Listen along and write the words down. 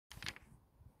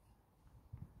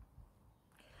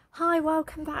Hi,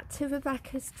 welcome back to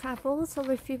Rebecca's Travels, or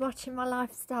if you're watching my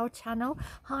lifestyle channel,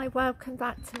 hi, welcome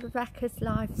back to Rebecca's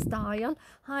Lifestyle.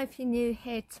 Hi, if you're new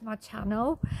here to my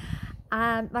channel.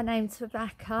 My name's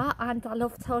Rebecca and I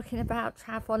love talking about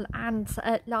travel and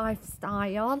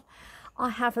lifestyle.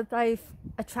 I have both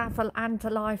a travel and a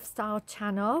lifestyle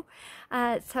channel,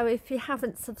 so if you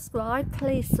haven't subscribed,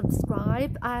 please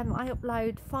subscribe. I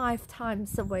upload 5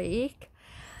 times a week,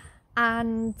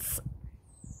 and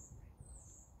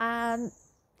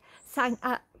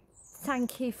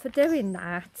thank you for doing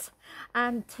that.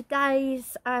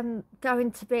 Today's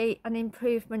going to be an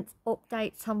improvement,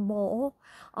 updates and more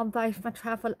on both my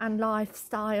travel and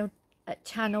lifestyle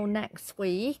channel next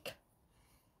week.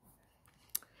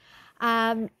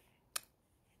 I'll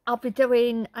be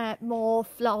doing more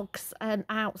vlogs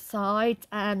outside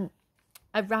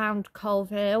around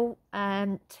Colville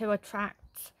to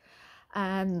attract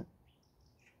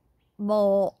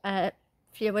more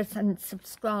viewers and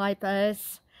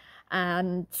subscribers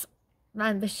and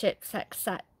memberships,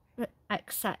 etc.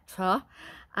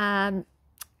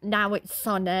 Now it's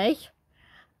sunny.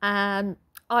 I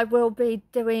will be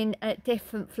doing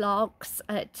different vlogs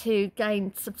to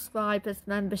gain subscribers,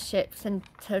 memberships, and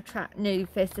to attract new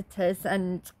visitors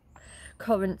and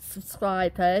current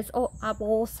subscribers. I'm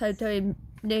also doing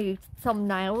new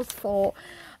thumbnails for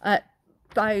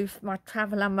both my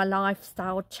travel and my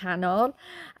lifestyle channel.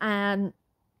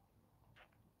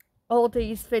 All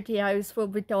these videos will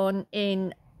be done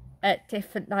in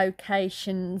different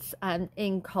locations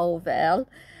in Colville,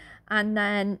 and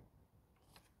then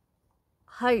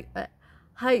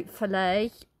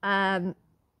hopefully I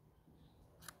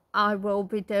will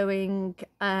be doing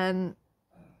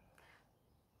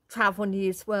travel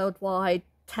news worldwide,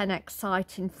 10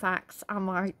 exciting facts, and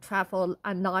my travel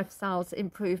and lifestyles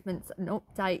improvements and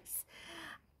updates,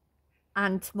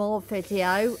 and more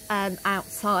video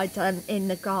outside in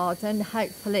the garden.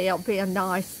 Hopefully it'll be a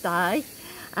nice day,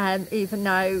 even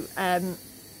though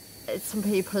some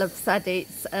people have said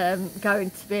it's going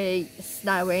to be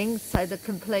snowing, so the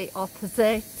complete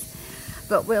opposite,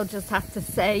 but we'll just have to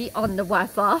see on the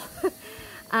weather.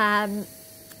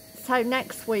 So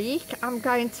next week I'm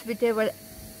going to be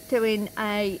doing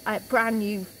a brand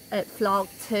new vlog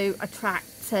to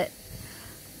attract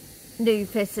new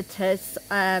visitors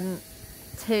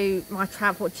to my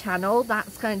travel channel.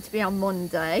 That's going to be on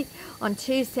Monday. On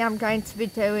Tuesday I'm going to be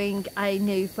doing a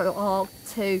new vlog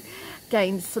to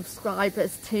gain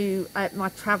subscribers to my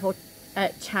travel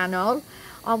channel.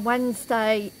 On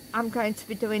Wednesday I'm going to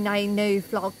be doing a new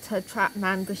vlog to attract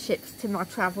memberships to my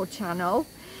travel channel.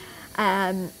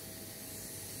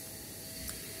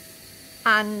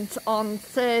 And on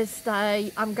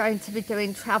Thursday I'm going to be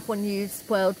doing travel news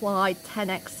worldwide,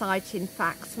 10 exciting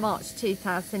facts, March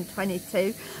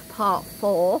 2022 part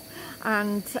 4.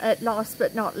 And last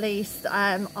but not least,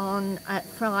 on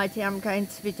Friday I'm going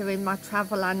to be doing my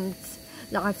travel and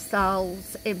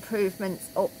lifestyles improvements,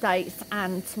 updates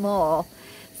and more.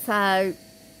 So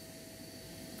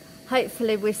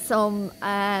hopefully with some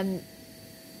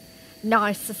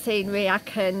nicer scenery I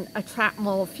can attract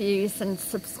more views and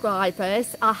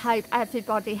subscribers. I hope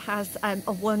everybody has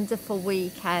a wonderful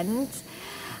weekend,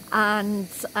 and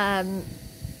I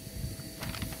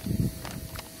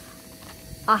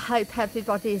hope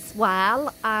everybody's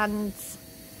well, and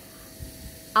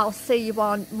I'll see you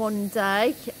on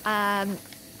Monday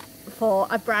for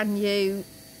a brand new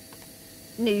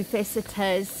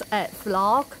visitors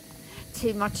vlog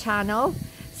to my channel.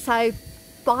 So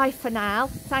bye for now.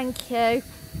 Thank you.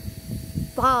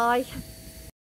 Bye.